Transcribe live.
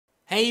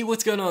Hey,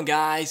 what's going on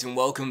guys, and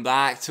welcome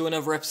back to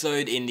another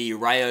episode in the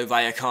Rayo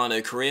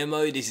Vallecano career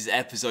mode. This is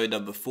episode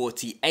number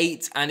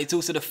 48, and it's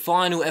also the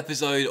final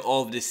episode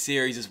of this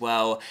series as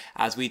well,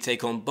 as we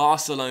take on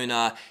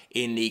Barcelona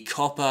in the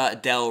Copa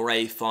del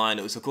Rey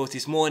finals. Of course,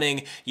 this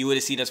morning you would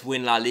have seen us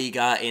win La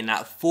Liga in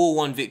that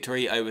 4-1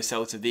 victory over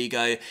Celta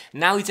Vigo.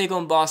 Now we take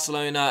on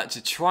Barcelona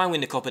to try and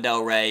win the Copa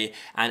del Rey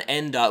and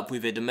end up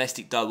with a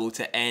domestic double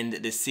to end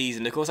the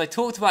season. Of course, I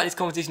talked about this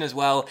competition as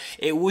well.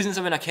 It wasn't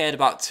something I cared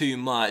about too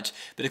much,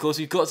 but of course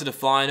we've got to the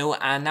final,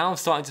 and now I'm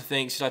starting to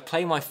think, should I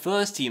play my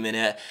first team in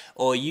it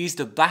or use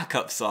the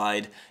backup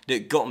side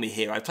that got me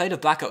here? I played a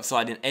backup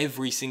side in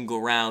every single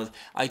round.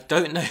 I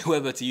don't know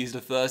whether to use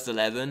the first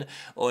 11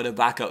 or the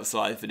backup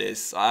side for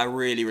this. I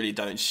really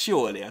don't.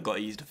 Surely I've got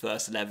to use the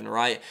first 11,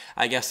 right?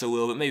 I guess I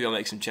will, but maybe I'll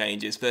make some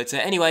changes. But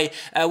anyway,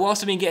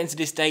 whilst I've been getting to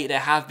this date, there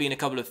have been a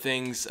couple of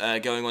things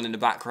going on in the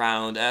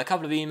background. A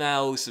couple of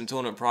emails, some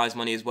tournament prize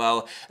money as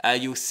well.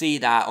 You'll see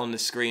that on the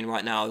screen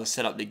right now as I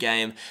set up the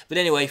game. But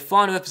anyway,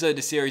 final episode of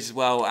the series as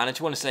well, and I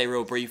just want to say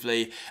real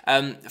briefly,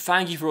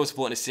 thank you for all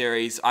supporting the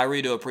series. I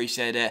really do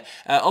appreciate it.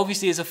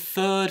 Obviously, it's a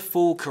third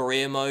full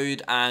career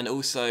mode, and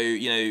also,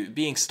 you know,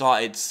 being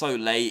started so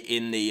late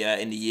in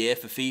the year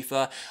for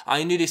FIFA,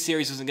 I knew this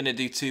series wasn't going to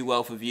do too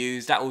well for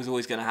views. That was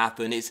always going to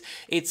happen.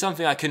 It's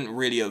something I couldn't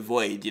really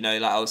avoid. You know,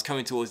 like I was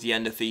coming towards the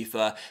end of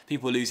FIFA,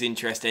 people lose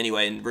interest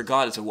anyway, and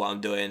regardless of what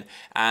I'm doing.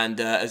 And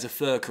as a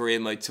third career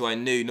mode too, I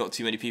knew not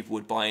too many people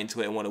would buy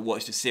into it and want to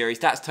watch the series.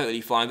 That's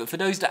totally fine. But for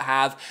those that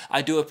have,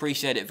 I do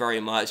appreciate it very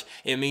much.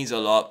 It means a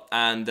lot,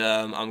 and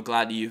I'm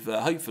glad you've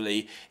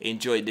hopefully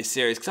enjoyed this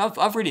series, because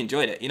I've really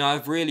enjoyed it. You know,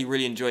 I've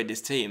really enjoyed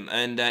this team,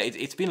 and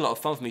it's been a lot of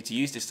fun for me to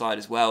use this side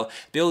as well.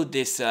 Build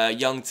this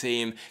young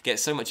team, get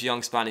so much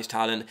young Spanish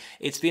talent.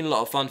 It's been a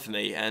lot of fun for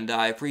me, and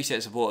I appreciate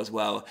the support as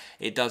well.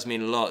 It does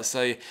mean a lot.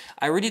 So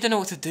I really don't know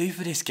what to do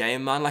for this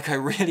game, man. Like, I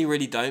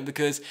really don't,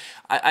 because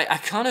I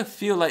kind of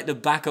feel like the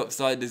backup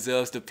side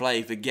deserves to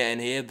play for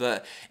getting here,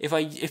 but if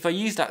I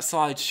use that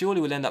side,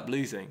 surely we'll end up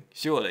losing.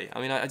 Surely.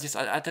 I mean, I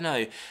don't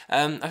know.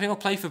 I think I'll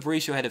play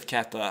Fabricio ahead of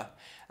Kepa.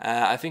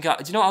 Do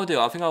you know what I'll do?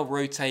 I think I'll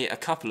rotate a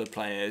couple of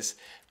players,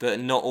 but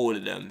not all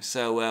of them.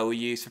 So we'll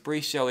use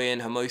Fabricio in,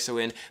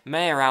 Hermoso in.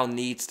 Mayoral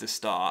needs to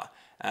start,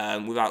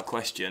 without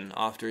question,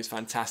 after his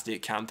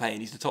fantastic campaign.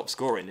 He's the top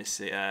scorer in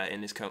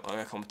this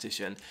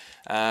competition.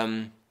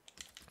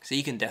 So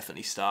you can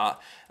definitely start.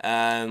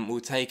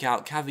 We'll take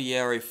out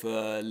Cavallero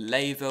for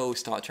Leiva. We'll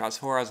start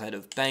Horaz ahead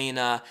of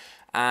Baena.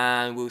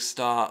 And we'll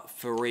start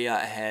Faria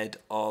ahead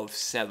of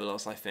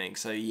Ceballos, I think.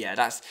 So yeah,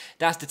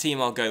 that's the team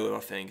I'll go with,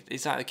 I think.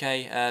 Is that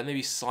okay?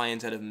 Maybe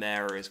Science ahead of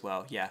Mera as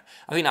well. Yeah,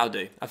 I think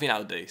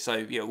that'll do. So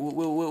yeah,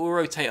 we'll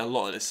rotate a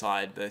lot of the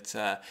side, but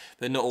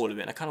not all of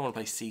it. I kind of want to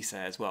play Cisse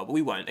as well, but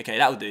we won't. Okay,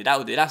 that'll do.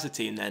 That's the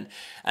team then,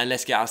 and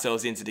let's get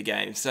ourselves into the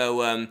game.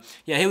 So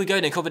yeah, here we go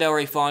then. Copa del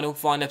Rey final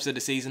episode of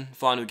the season,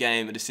 final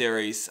game of the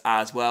series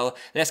as well.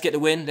 Let's get the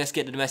win. Let's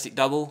get the domestic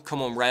double.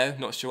 Come on, Rayo.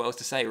 Not sure what else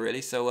to say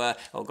really. So I've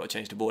got to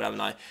change the board,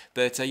 haven't I?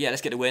 But yeah,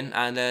 let's get the win,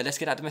 and let's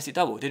get that domestic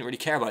double. Didn't really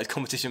care about his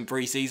competition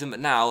pre-season, but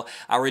now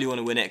I really want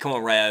to win it. Come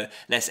on, Rayo.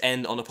 Let's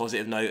end on a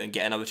positive note and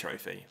get another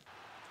trophy.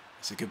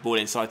 It's a good ball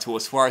inside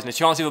towards Suarez, and a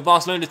chance for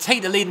Barcelona to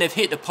take the lead, and they've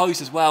hit the post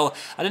as well.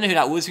 I don't know who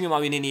that was. I think it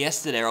might have been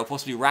Iniesta there, or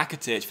possibly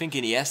Rakitic. I think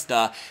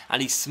Iniesta,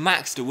 and he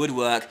smacks the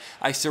woodwork.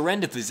 I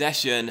surrender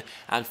possession,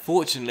 and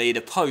fortunately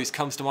the post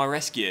comes to my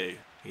rescue.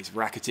 Here's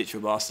Rakitic for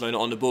Barcelona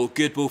on the ball.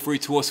 Good ball through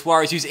towards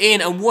Suarez, who's in,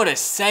 and what a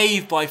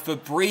save by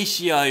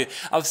Fabricio.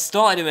 I've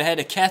started him ahead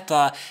of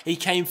Kepa. He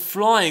came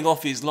flying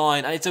off his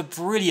line, and it's a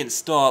brilliant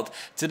stop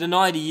to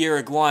deny the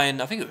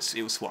Uruguayan. I think it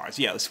was Suarez.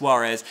 Yeah, it was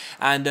Suarez,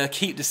 and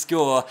keep the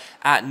score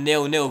at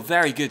 0-0.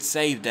 Very good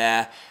save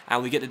there,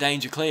 and we get the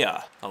danger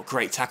clear. Oh,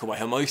 great tackle by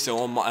Hermoso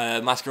on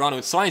Mascherano,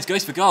 and Science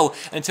goes for goal,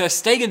 and Ter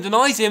Stegen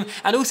denies him,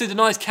 and also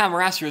denies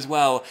Camarasa as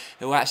well,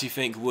 who I actually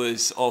think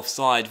was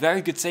offside.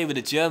 Very good save with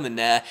the German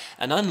there.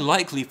 An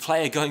unlikely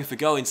player going for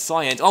goal in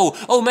Science.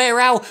 Oh,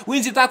 Mayoral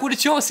wins it back with a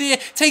chance here.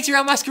 Takes it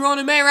around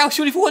Mascherano. Mayoral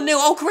surely for 1-0.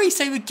 Oh, great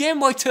save again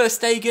by Ter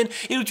Stegen.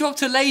 It'll drop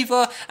to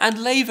Leiva,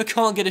 and Leiva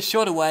can't get a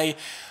shot away.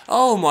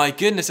 Oh my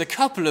goodness, a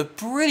couple of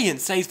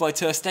brilliant saves by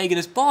Ter Stegen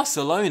as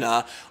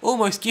Barcelona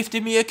almost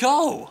gifted me a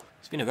goal.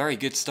 Been a very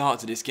good start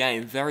to this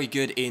game, very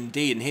good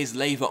indeed, and here's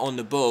Leiva on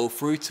the ball,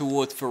 through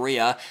towards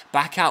Faria,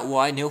 back out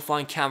wide, and he'll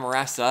find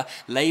Camarasa.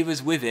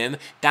 Leiva's with him,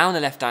 down the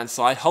left-hand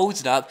side,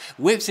 holds it up,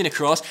 whips in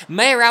across,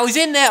 Mayoral is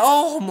in there.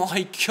 Oh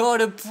my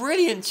god, a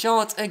brilliant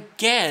chance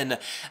again,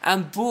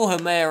 and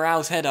Borja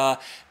Mayoral's header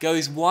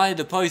goes wide of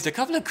the post. A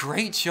couple of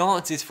great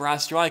chances for our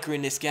striker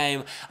in this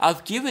game.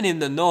 I've given him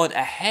the nod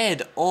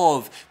ahead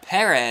of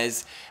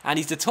Perez, and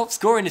he's the top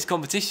scorer in this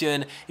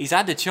competition. He's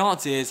had the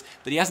chances,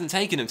 but he hasn't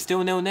taken them.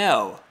 Still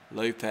 0-0.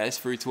 Lopez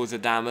through towards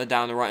Adama,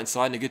 down the right hand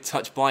side, and a good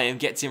touch by him,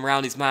 gets him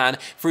round his man,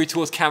 through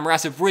towards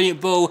Camarasa, a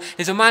brilliant ball,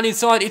 there's a man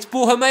inside, it's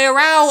Borja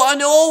Mayoral,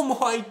 and oh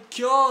my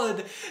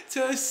god,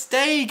 Ter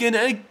Stegen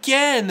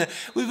again,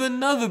 with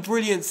another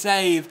brilliant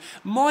save.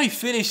 My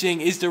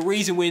finishing is the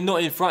reason we're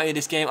not in front of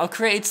this game. I've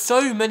created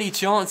so many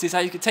chances,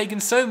 I've taken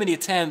so many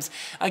attempts,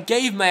 I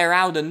gave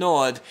Mayoral the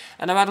nod,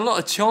 and I've had a lot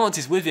of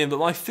chances with him, but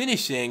my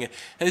finishing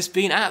has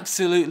been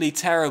absolutely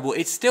terrible.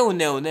 It's still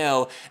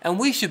 0-0, and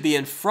we should be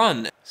in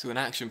front. So an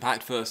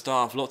action-packed first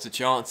half, lots of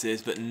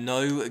chances, but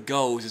no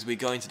goals as we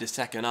go into the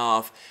second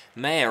half.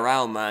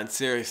 Mayoral, man,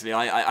 seriously,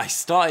 I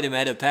started him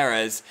ahead of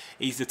Perez.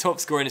 He's the top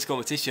scorer in this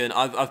competition.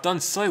 I've done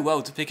so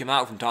well to pick him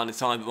out from time to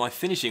time, but my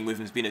finishing with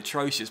him has been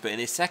atrocious. But in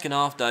his second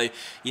half, though,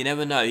 you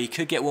never know. He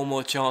could get one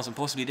more chance, and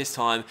possibly this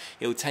time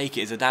he'll take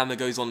it as Adama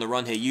goes on the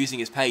run here, using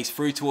his pace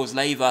through towards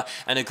Leyva,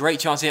 and a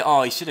great chance here.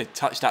 Oh, he should have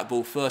touched that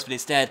ball first, but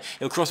instead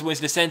he'll cross it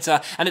into the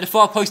centre, and at the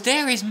far post,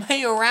 there is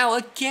Mayoral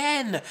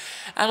again,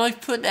 and I've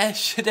put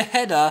the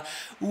header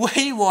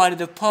way wide of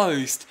the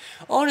post.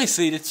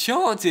 Honestly, the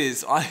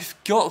chances I've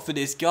got for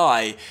this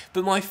guy,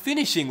 but my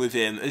finishing with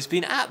him has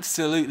been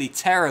absolutely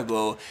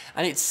terrible,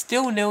 and it's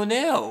still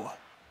 0-0.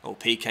 Oh,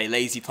 PK,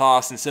 lazy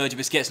pass, and Sergio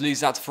Busquets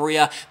loses out to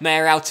Faria.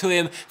 Mayoral to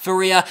him.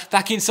 Faria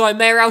back inside.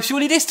 Mayoral,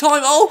 surely this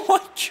time. Oh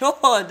my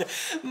god!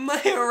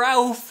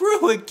 Mayoral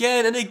through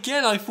again, and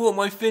again I thought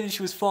my finish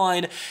was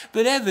fine,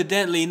 but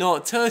evidently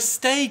not. Ter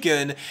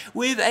Stegen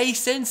with a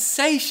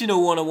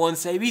sensational one-on-one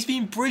save. He's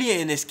been brilliant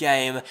in this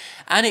game,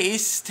 and it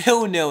is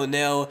still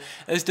 0-0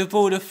 as the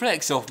ball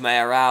deflects off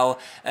Mayoral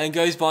and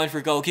goes behind for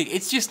a goal kick.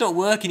 It's just not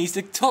working. He's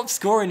the top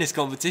scorer in this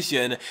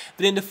competition,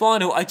 but in the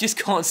final I just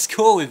can't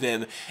score with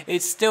him.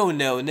 It's still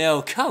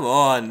 0-0, come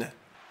on.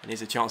 And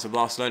here's a chance for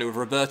Barcelona with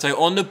Roberto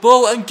on the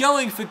ball and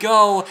going for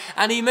goal,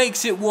 and he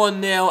makes it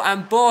 1-0,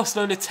 and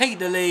Barcelona take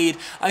the lead.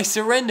 I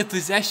surrender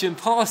possession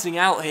passing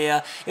out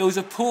here. It was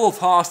a poor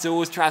pass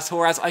towards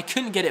Trashoras. I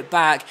couldn't get it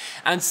back,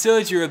 and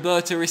Sergio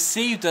Roberto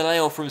received a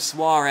layoff from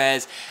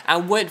Suarez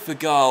and went for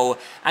goal.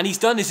 And he's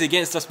done this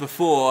against us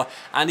before,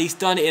 and he's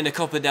done it in the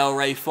Copa del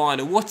Rey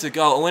final. What a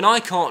goal. And when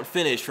I can't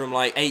finish from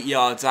like 8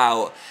 yards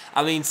out,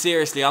 I mean,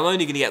 seriously, I'm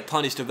only going to get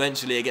punished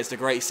eventually against a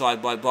great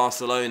side by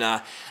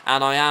Barcelona,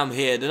 and I am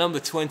here. The number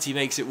 20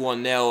 makes it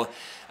 1-0,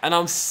 and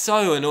I'm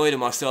so annoyed at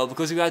myself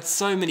because we've had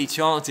so many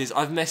chances.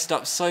 I've messed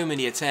up so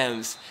many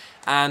attempts,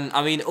 and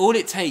I mean, all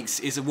it takes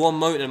is a one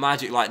moment of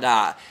magic like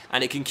that,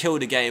 and it can kill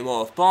the game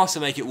off. Barca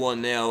make it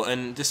 1-0,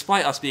 and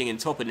despite us being in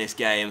top in this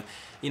game,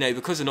 you know,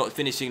 because of not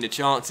finishing the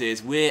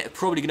chances, we're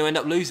probably going to end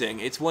up losing.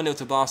 It's 1-0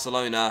 to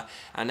Barcelona,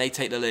 and they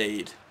take the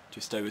lead.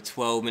 Just over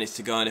 12 minutes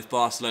to go, and if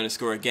Barcelona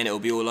score again, it'll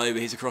be all over.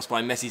 Here's a cross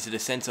by Messi to the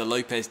centre.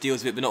 Lopez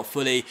deals with it, but not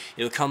fully.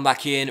 It'll come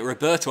back in.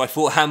 Roberto, I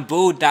thought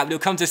handballed that, but it'll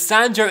come to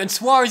Sandro, and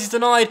Suarez is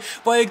denied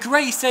by a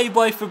great save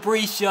by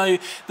Fabricio.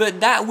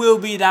 But that will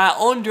be that.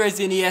 Andres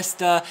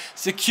Iniesta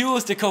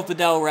secures the Copa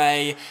del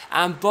Rey,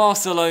 and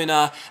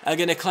Barcelona are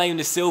going to claim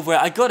the silverware.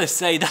 I gotta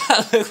say,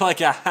 that looked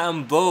like a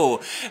handball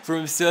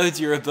from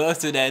Sergio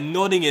Roberto there,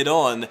 nodding it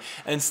on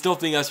and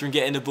stopping us from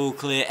getting the ball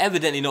clear.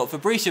 Evidently not.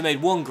 Fabricio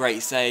made one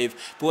great save,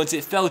 but once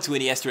it fell to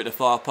Iniesta at the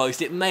far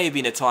post, it may have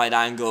been a tight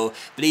angle,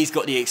 but he's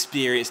got the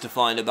experience to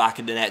find the back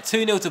of the net.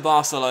 2-0 to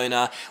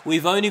Barcelona.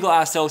 We've only got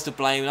ourselves to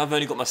blame, and I've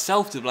only got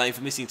myself to blame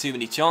for missing too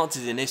many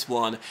chances in this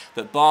one,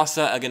 but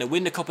Barca are going to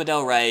win the Copa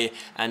del Rey,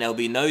 and there'll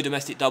be no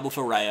domestic double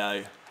for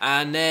Rayo.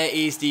 And there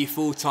is the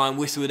full-time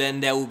whistle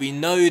then. There will be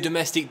no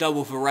domestic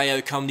double for Rayo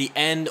come the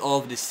end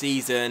of the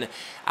season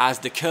as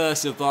the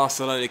curse of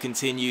Barcelona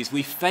continues.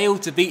 We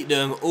failed to beat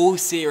them all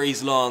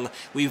series long.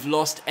 We've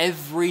lost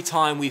every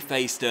time we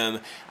faced them,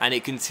 and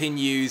it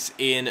continues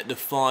in the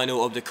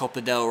final of the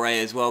Copa del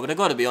Rey as well. But I've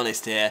got to be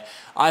honest here,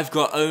 I've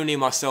got only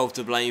myself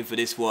to blame for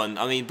this one.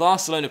 I mean,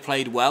 Barcelona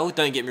played well,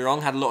 don't get me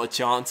wrong, had a lot of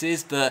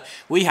chances, but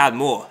we had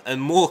more,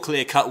 and more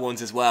clear-cut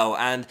ones as well.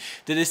 And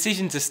the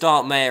decision to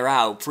start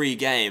Mayoral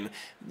pre-game,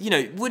 you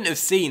know, wouldn't have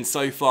seemed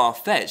so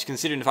far-fetched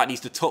considering the fact he's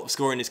the top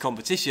scorer in this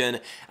competition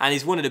and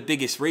is one of the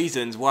biggest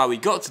reasons why we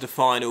got to the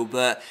final.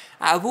 But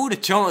out of all the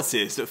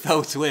chances that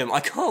fell to him, I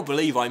can't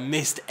believe I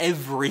missed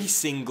every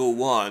single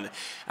one.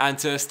 And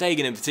Ter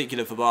Stegen in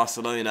particular for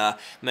Barcelona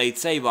made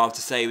save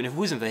after save, and if it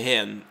wasn't for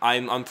him,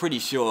 I'm pretty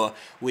sure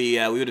we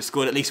would have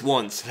scored at least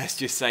once, let's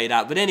just say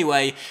that. But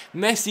anyway,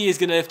 Messi is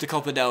going to lift the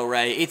Copa del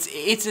Rey.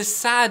 It's a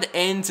sad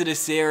end to the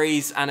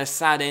series and a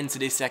sad end to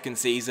this second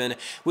season,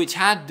 which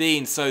had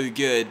been so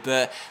good.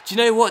 But do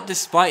you know what?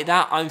 Despite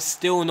that, I'm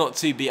still not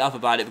too beat up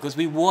about it because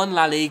we won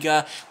La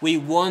Liga, we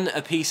won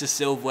a piece of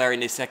silverware in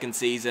this second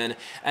season,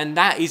 and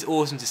that is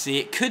awesome to see.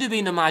 It could have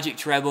been a magic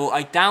treble.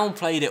 I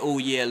downplayed it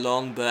all year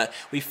long, but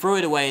we threw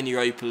it away in the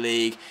Europa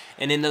League.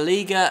 And in La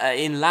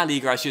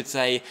Liga, I should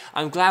say,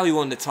 I'm glad we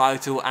won the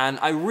title, and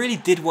I really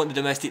did want the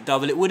domestic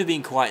double. It would have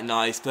been quite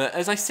nice, but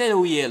as I said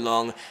all year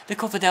long, the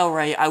Copa del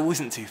Rey, I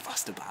wasn't too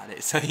fussed about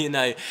it. So, you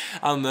know,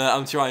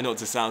 I'm trying not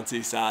to sound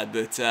too sad,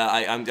 but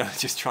I'm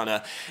just trying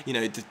to, you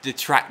know,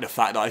 detract the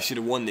fact that I should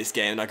have won this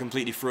game, and I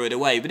completely threw it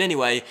away. But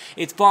anyway,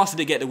 it's Barca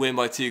to get the win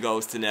by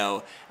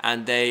 2-0,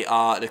 and they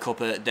are the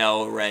Copa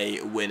del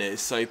Rey winners.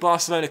 So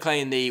Barcelona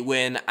claim the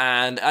win,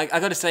 and I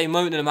got to say,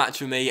 moment of the match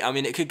for me. I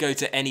mean, it could go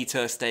to any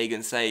Ter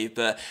Stegen save,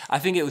 but I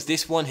think it was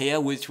this one here,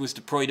 which was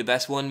probably the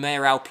best one.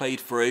 Mayoral played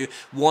through,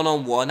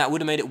 one-on-one. That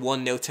would have made it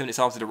 1-0 2 minutes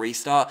after the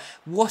restart.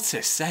 What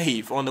a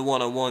save on the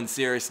one-on-one,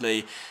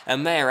 seriously.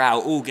 And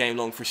Mayoral all game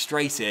long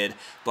frustrated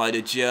by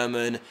the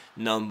German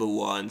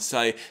 #1.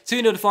 So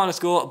 2-0 the final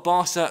score.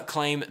 Barca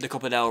claim the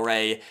Copa del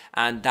Rey,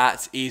 and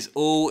that is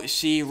all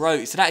she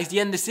wrote. So that is the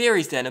end of the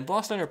series then, and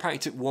Barcelona apparently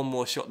took one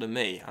more shot than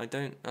me. I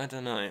don't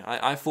know.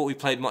 I thought we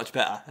played much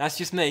better. That's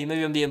just me.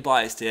 Maybe I'm being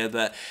biased here,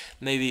 but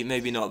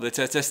maybe not. But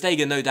Ter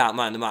Stegen, no doubt,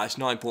 man, the match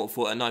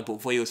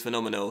 9.4. He was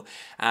phenomenal,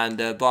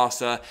 and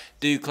Barca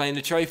do claim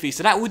the trophy.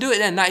 So that will do it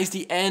then. That is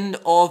the end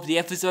of the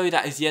episode.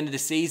 That is the end of the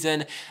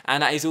season,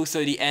 and that is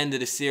also the end of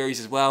the series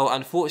as well.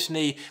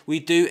 Unfortunately, we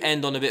do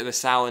end on a bit of a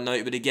sour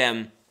note, but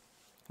again,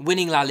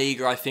 winning La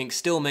Liga, I think,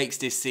 still makes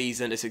this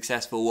season a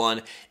successful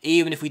one.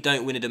 Even if we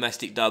don't win a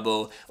domestic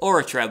double or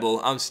a treble,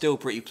 I'm still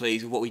pretty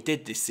pleased with what we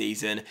did this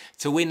season.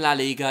 To win La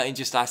Liga in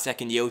just our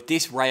second year with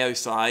this Rayo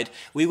side,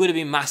 we would have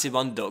been massive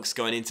underdogs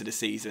going into the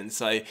season.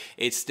 So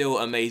it's still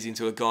amazing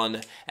to have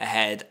gone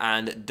ahead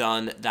and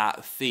done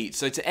that feat.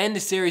 So to end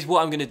the series,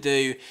 what I'm going to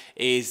do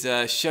is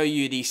show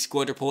you the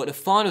squad report, the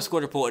final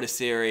squad report of the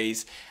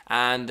series.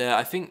 And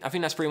I think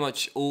that's pretty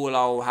much all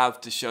I'll have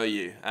to show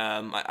you.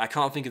 I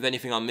can't think of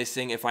anything I'm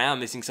missing. If I am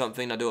missing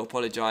something, I do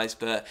apologise.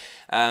 But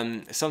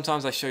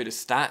sometimes I show the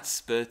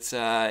stats. But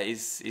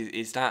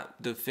is that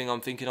the thing I'm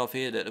thinking of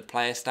here? The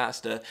player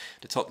stats,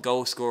 the top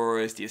goal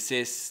scorers, the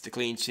assists, the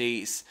clean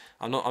sheets.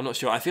 I'm not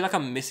sure. I feel like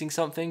I'm missing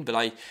something, but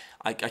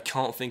I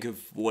can't think of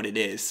what it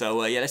is.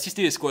 So yeah, let's just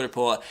do the squad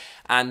report,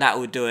 and that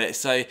will do it.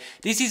 So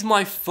this is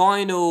my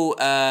final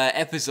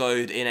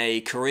episode in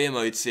a career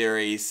mode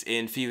series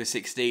in FIFA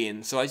 16.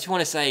 So I just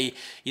want to say,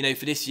 you know,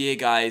 for this year,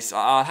 guys,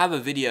 I'll have a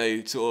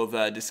video sort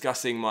of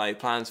discussing my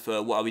plans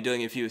for what I'll be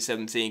doing in FIFA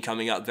 17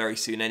 coming up very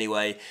soon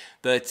anyway.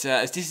 But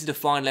as this is the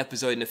final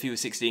episode in the FIFA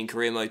 16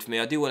 career mode for me,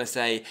 I do want to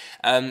say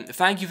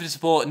thank you for the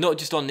support, not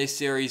just on this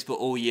series, but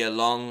all year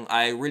long.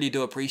 I really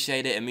do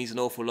appreciate it. It means an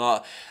awful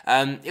lot.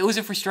 It was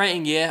a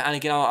frustrating year, and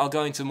again, I'll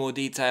go into more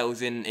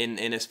details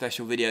in a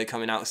special video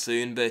coming out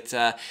soon. But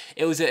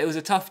it was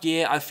a tough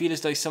year. I feel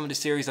as though some of the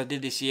series I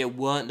did this year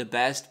weren't the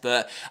best,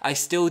 but I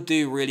still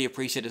do really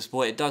appreciate the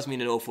support. It does mean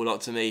an awful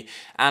lot to me,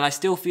 and I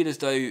still feel as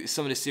though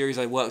some of the series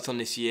I worked on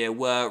this year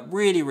were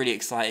really, really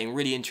exciting,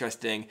 really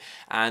interesting,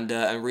 and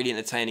really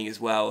entertaining as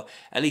well,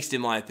 at least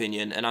in my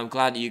opinion. And I'm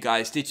glad that you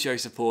guys did show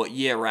support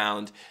year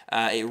round.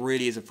 It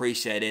really is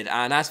appreciated.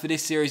 And as for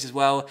this series as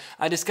well,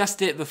 I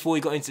discussed it before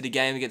we got into the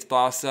game against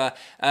Barca.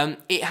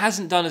 It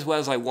hasn't done as well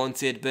as I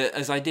wanted, but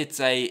as I did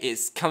say,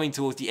 it's coming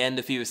towards the end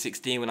of FIFA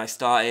 16 when I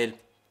started.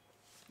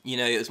 You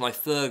know, it was my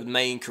third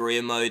main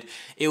career mode.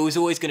 It was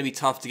always going to be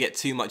tough to get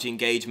too much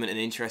engagement and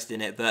interest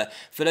in it, but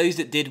for those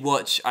that did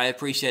watch, I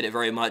appreciate it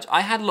very much.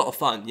 I had a lot of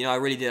fun, you know, I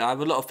really did. I had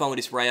a lot of fun with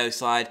this Rayo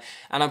side,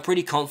 and I'm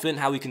pretty confident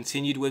how we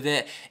continued with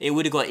it. It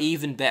would have got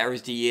even better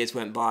as the years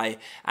went by,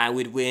 and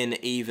we'd win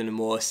even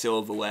more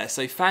silverware.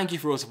 So thank you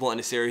for all supporting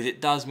the series. It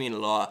does mean a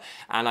lot,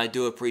 and I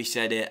do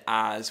appreciate it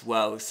as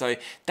well. So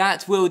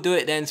that will do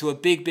it then. So a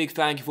big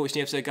thank you for watching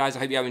the episode, guys. I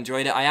hope you have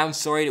enjoyed it. I am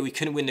sorry that we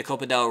couldn't win the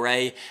Copa del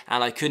Rey,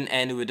 and I couldn't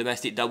end with a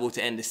domestic double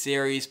to end the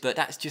series, but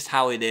that's just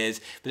how it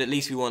is. But at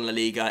least we won La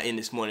Liga in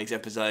this morning's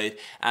episode,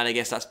 and I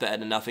guess that's better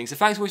than nothing. So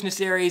thanks for watching the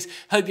series.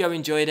 Hope you have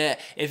enjoyed it.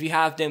 If you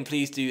have, then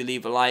please do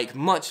leave a like.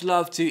 Much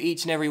love to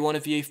each and every one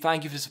of you.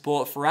 Thank you for the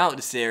support throughout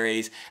the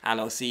series,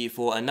 and I'll see you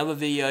for another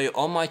video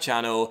on my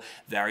channel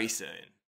very soon.